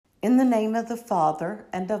In the name of the Father,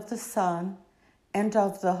 and of the Son, and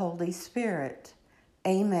of the Holy Spirit.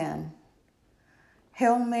 Amen.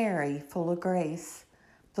 Hail Mary, full of grace,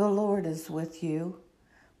 the Lord is with you.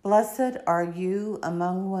 Blessed are you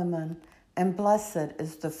among women, and blessed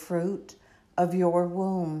is the fruit of your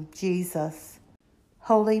womb, Jesus.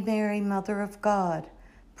 Holy Mary, Mother of God,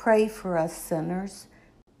 pray for us sinners,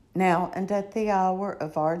 now and at the hour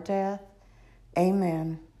of our death.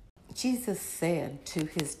 Amen. Jesus said to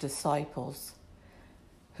his disciples,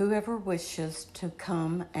 "Whoever wishes to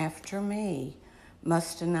come after me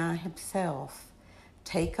must deny himself,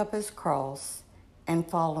 take up his cross, and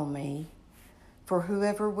follow me. For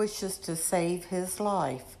whoever wishes to save his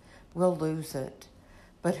life will lose it,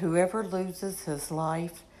 but whoever loses his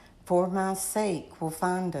life for my sake will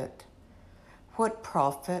find it. What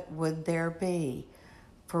profit would there be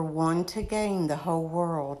for one to gain the whole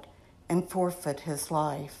world and forfeit his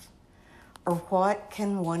life? Or what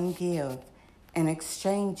can one give in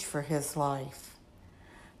exchange for his life?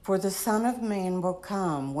 For the Son of Man will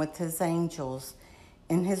come with his angels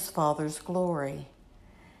in his Father's glory,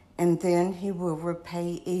 and then he will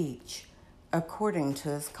repay each according to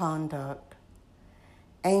his conduct.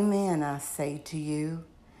 Amen, I say to you,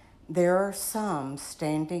 there are some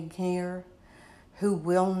standing here who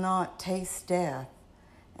will not taste death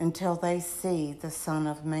until they see the Son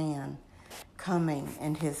of Man coming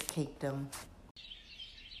in his kingdom."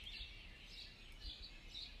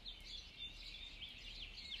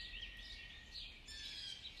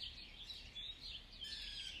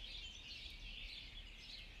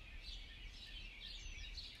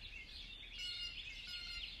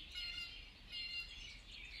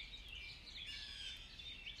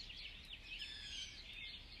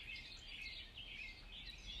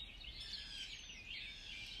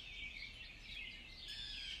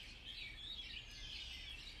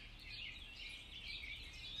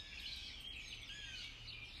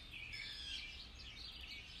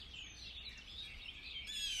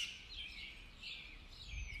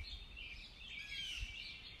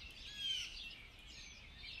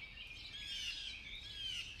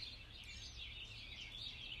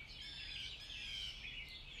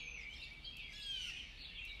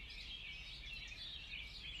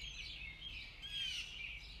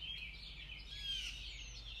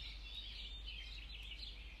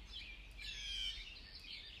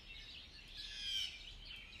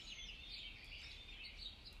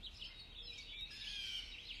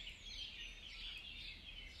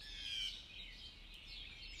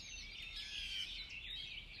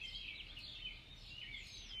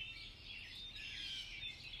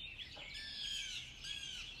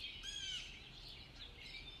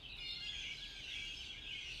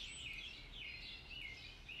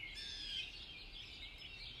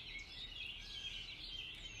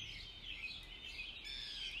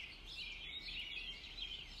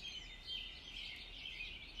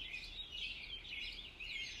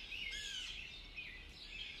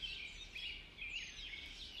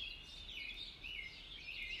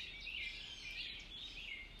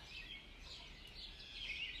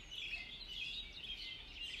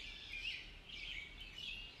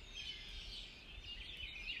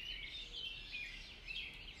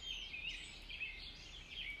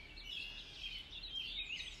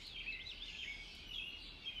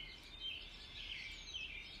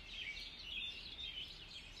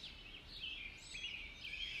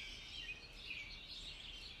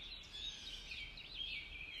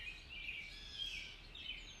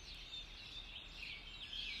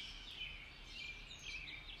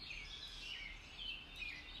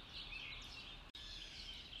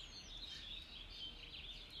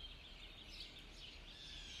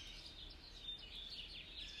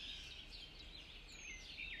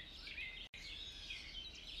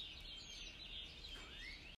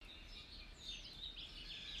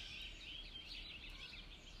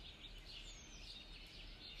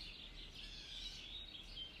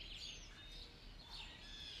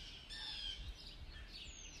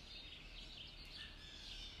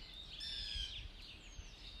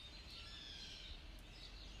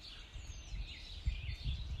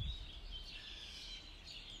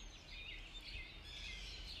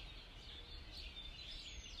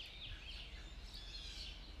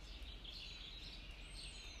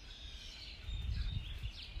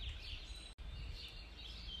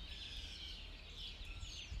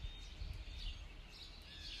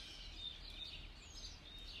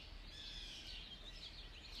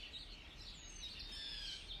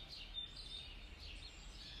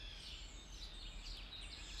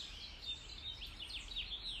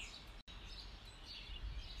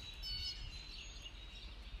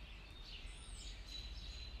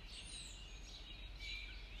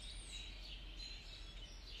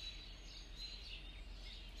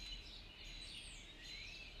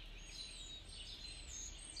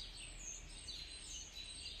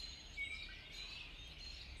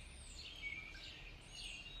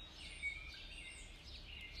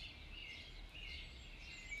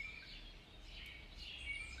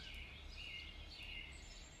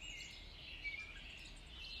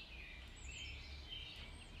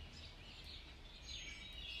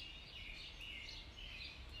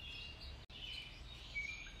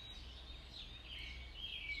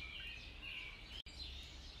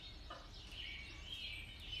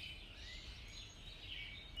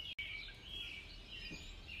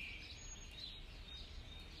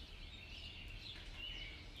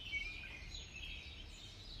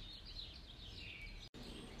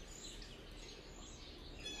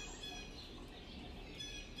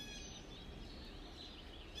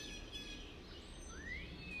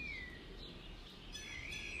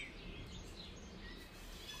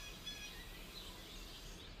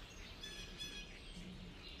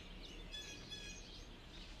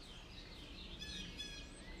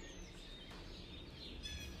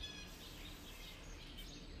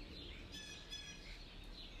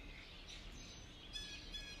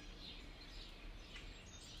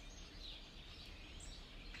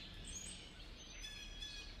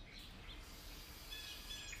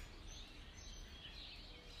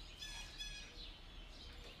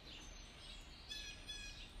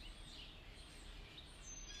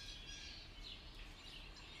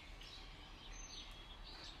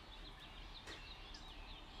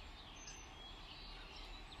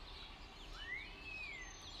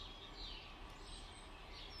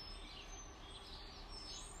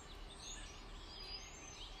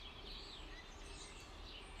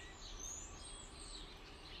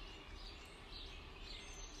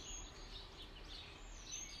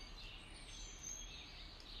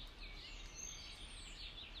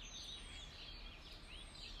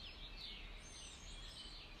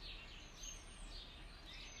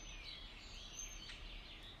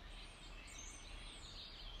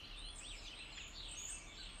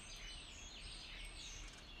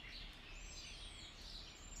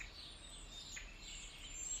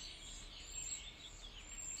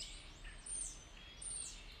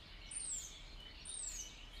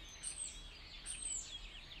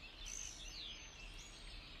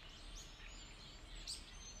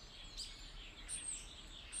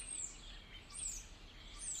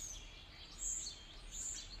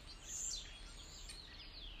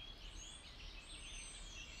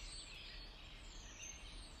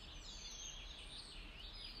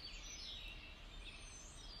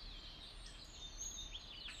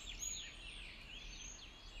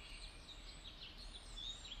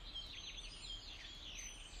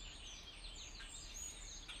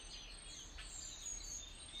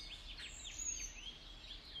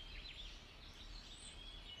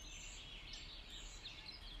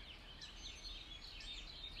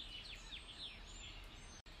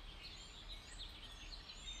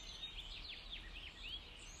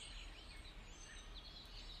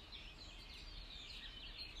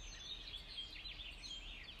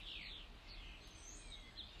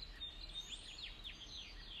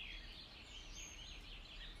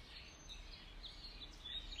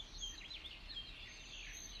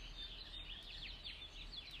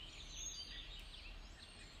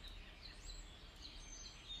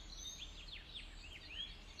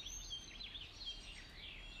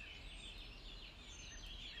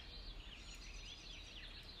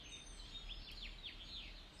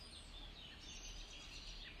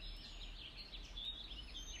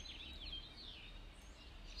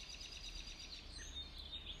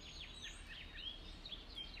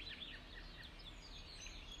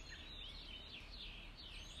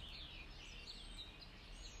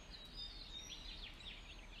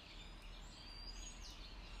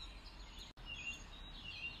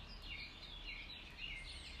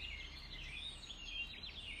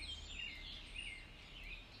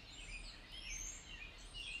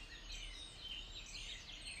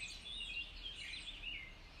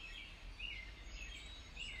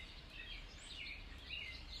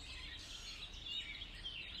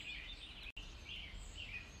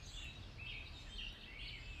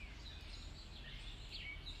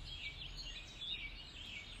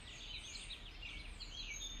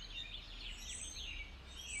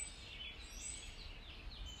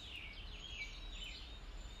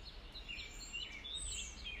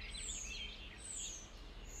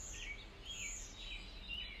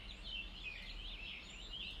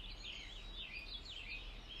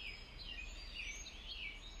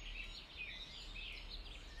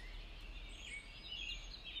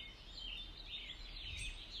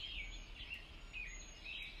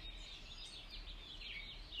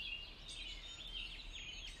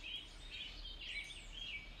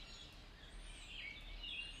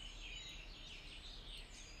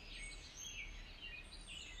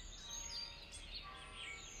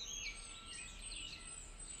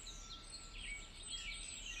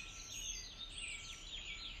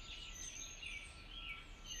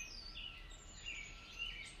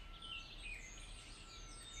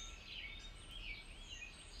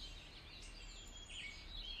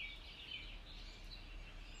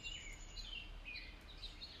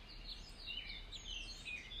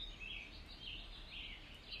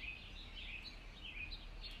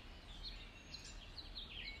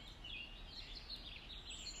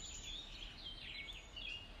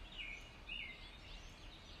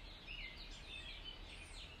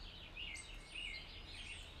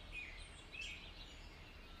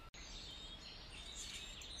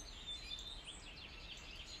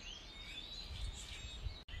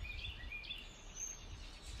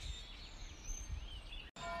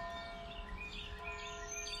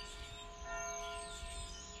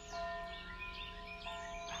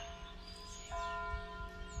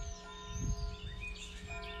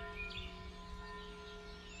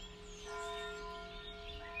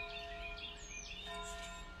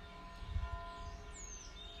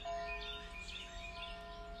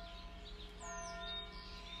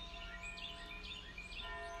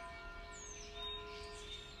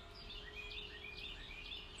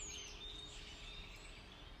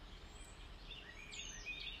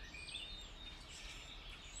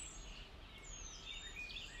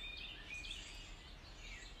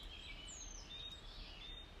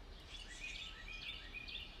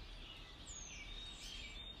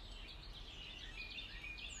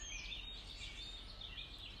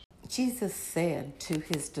 Jesus said to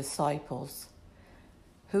his disciples,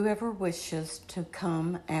 "Whoever wishes to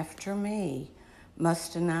come after me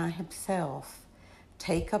must deny himself,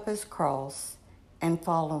 take up his cross, and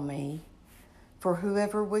follow me. For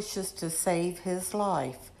whoever wishes to save his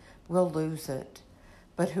life will lose it,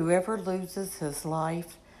 but whoever loses his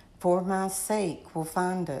life for my sake will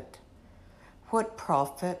find it. What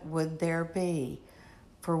profit would there be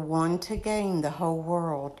for one to gain the whole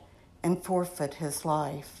world and forfeit his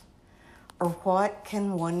life? Or what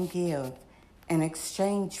can one give in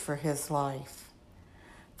exchange for his life?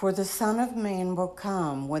 For the Son of Man will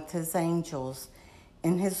come with his angels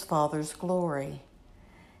in his Father's glory,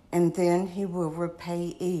 and then he will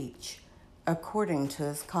repay each according to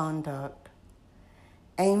his conduct.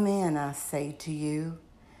 Amen, I say to you,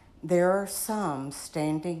 there are some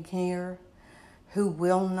standing here who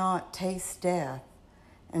will not taste death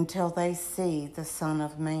until they see the Son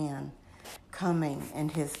of Man coming in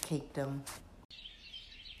his kingdom."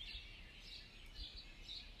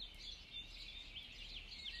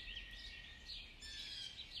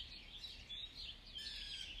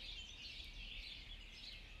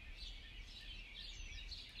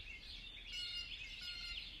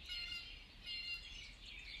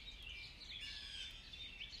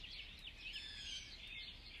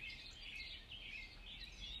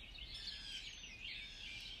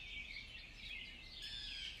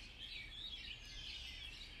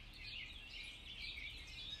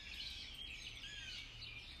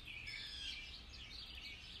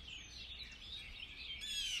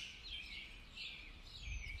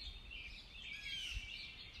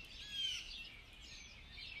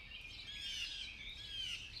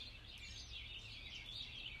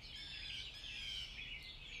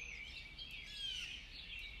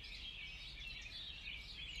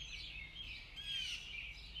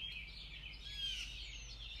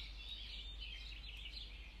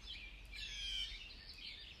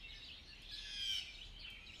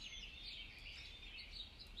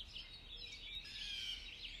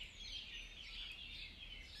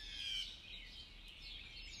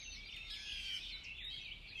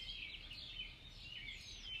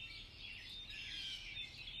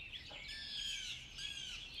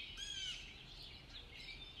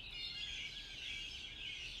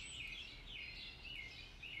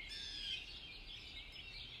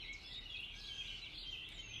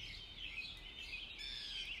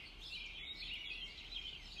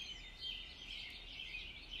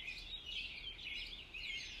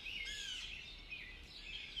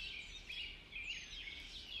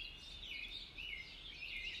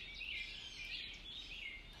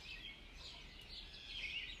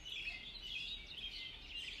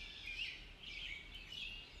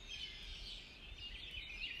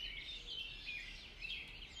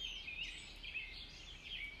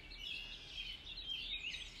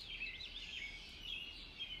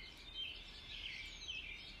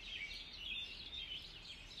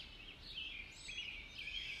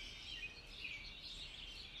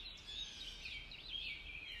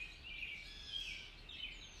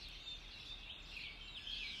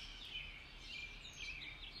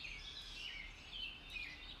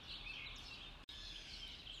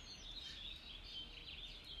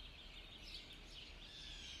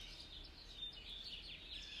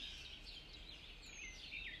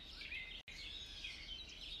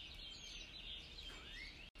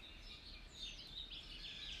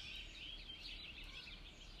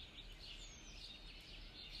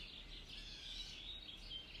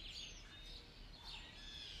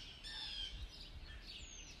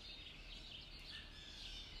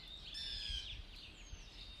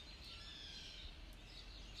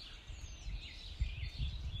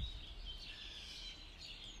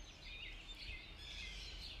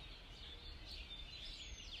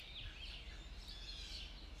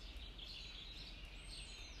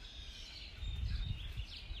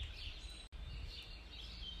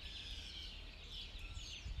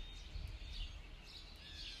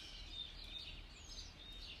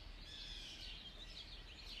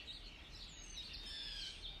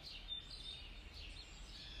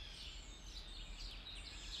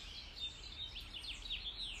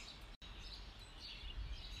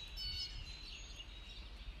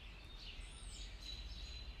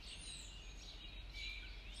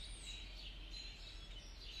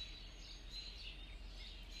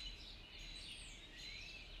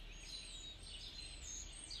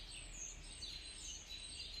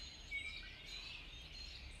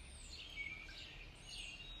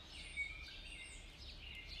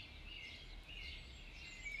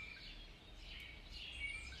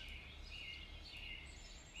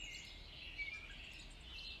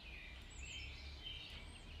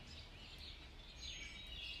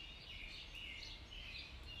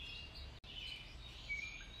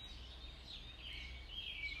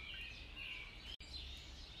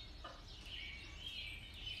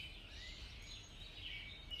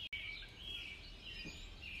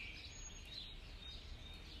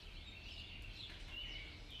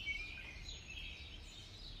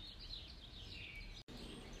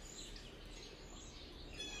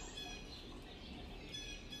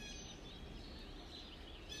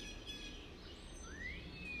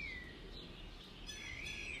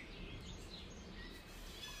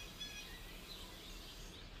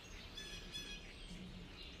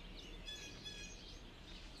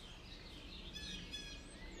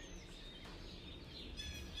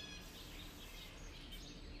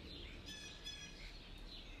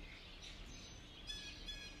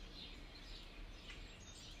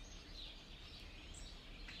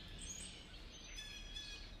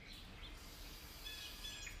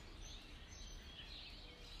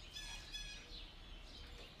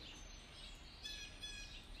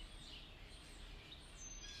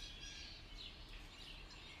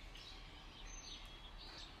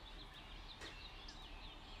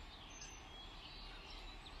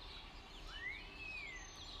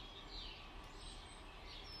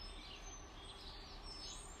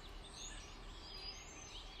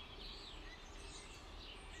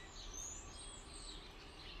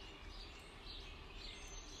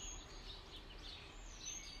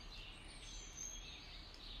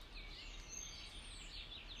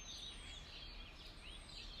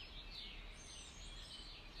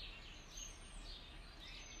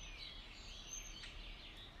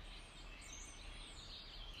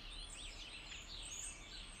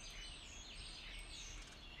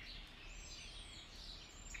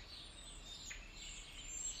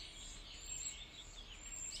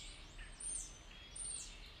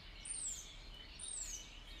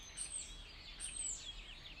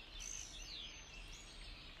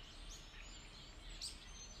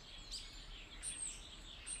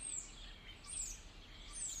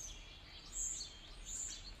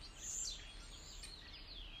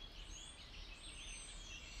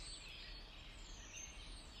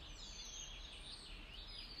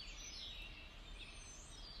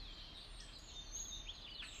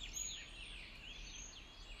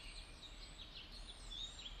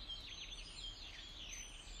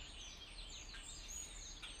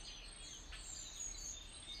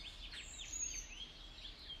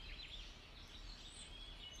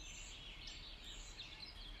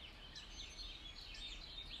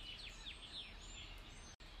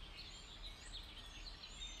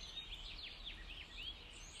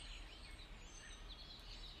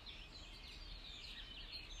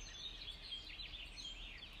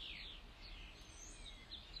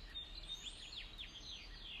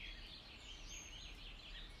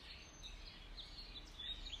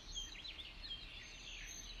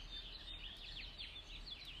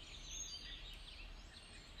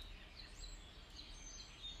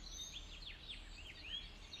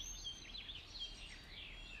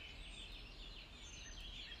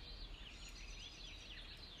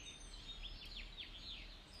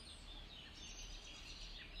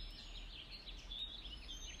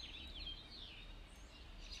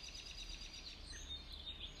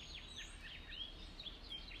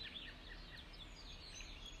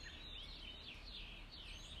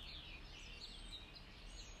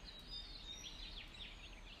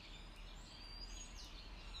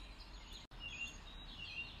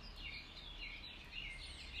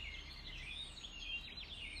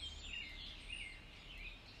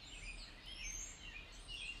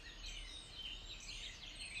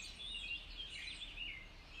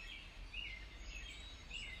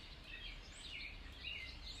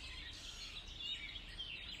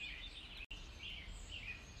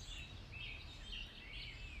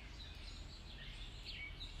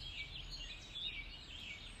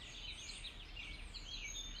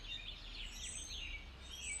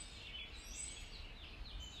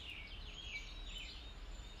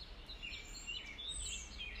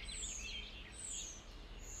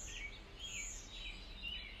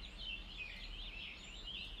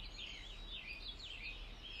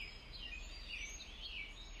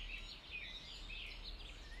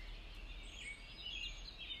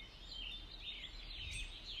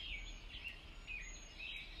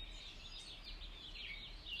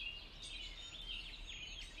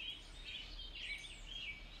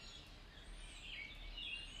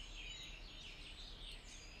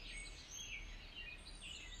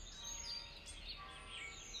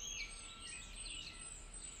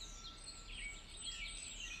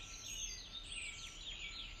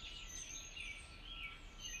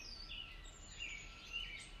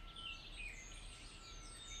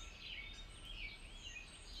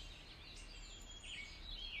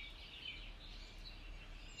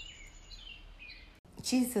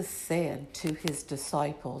 Jesus said to his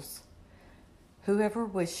disciples, "Whoever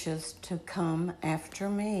wishes to come after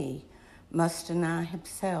me must deny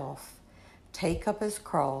himself, take up his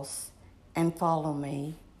cross, and follow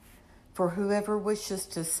me. For whoever wishes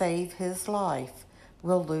to save his life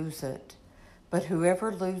will lose it, but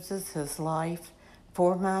whoever loses his life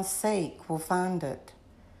for my sake will find it.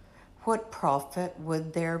 What profit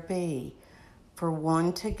would there be for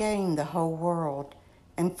one to gain the whole world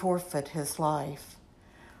and forfeit his life?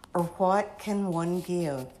 Or what can one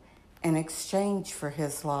give in exchange for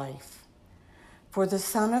his life? For the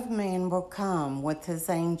Son of Man will come with his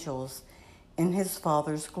angels in his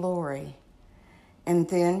Father's glory, and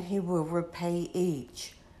then he will repay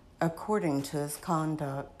each according to his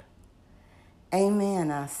conduct.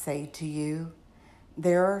 Amen, I say to you,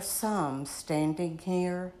 there are some standing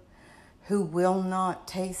here who will not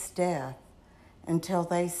taste death until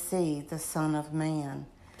they see the Son of Man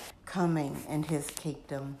coming in his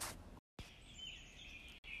kingdom."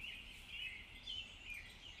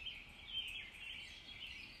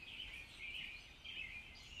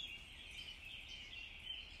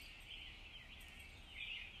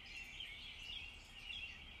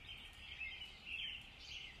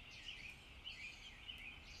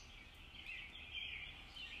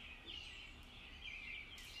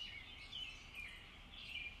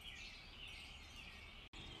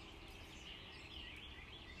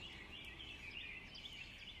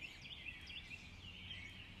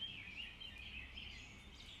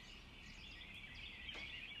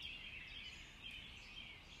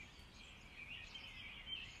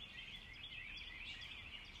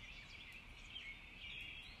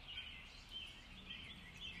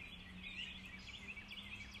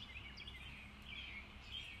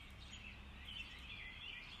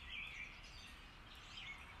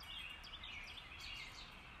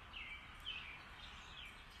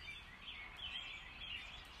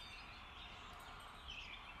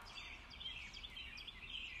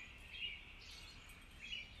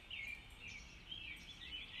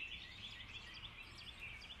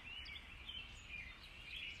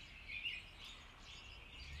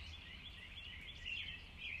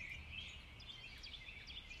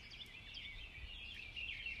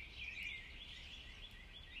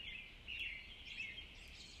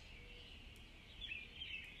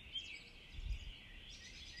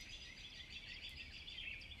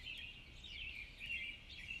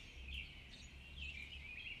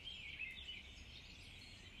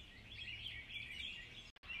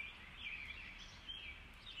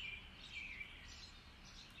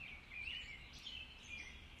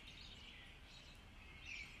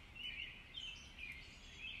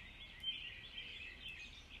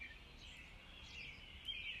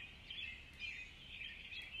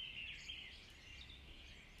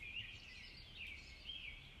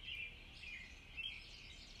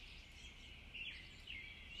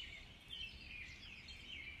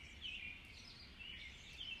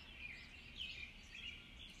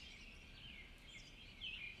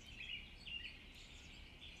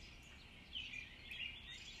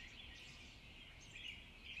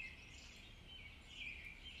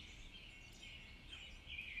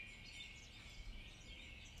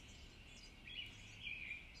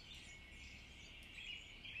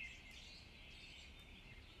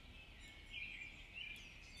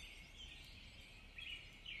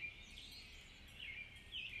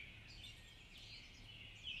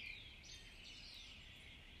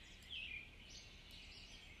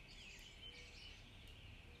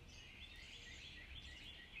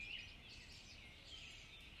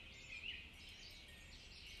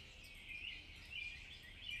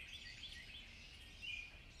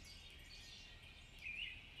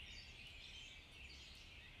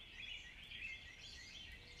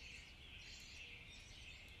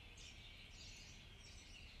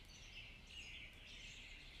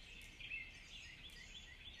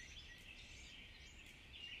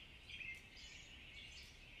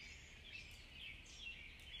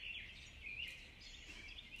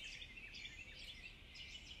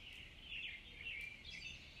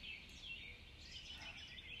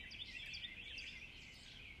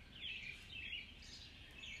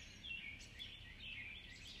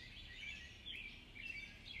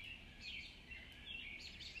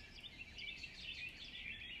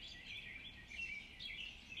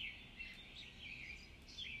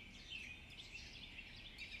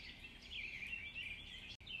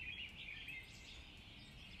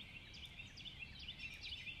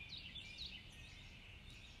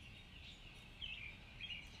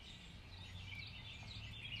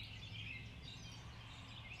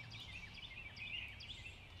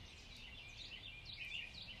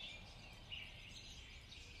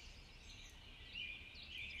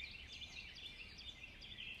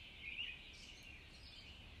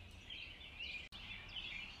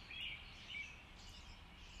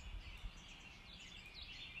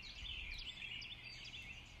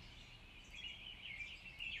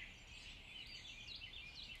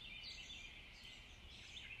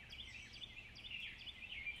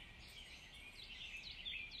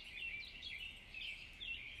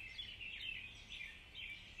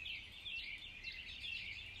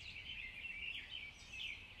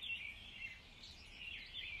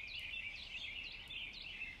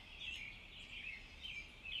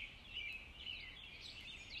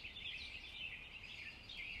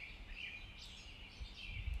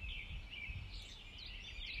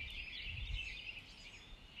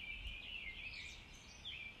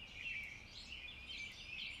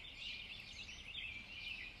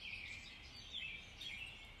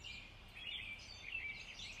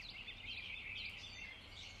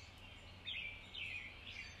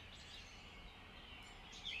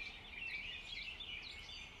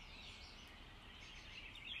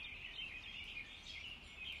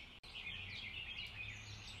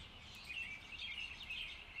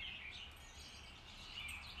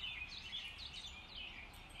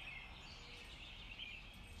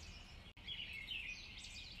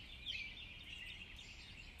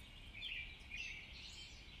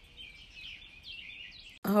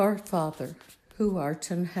 Our Father, who art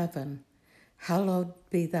in heaven, hallowed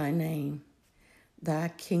be thy name. Thy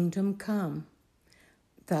kingdom come,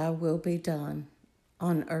 thy will be done,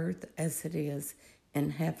 on earth as it is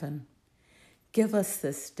in heaven. Give us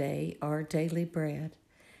this day our daily bread,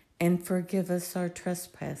 and forgive us our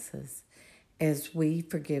trespasses, as we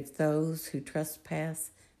forgive those who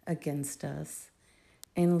trespass against us.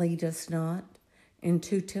 And lead us not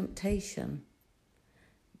into temptation,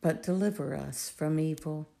 but deliver us from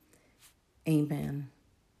evil. Amen.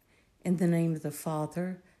 In the name of the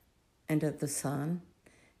Father, and of the Son,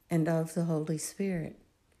 and of the Holy Spirit.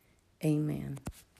 Amen.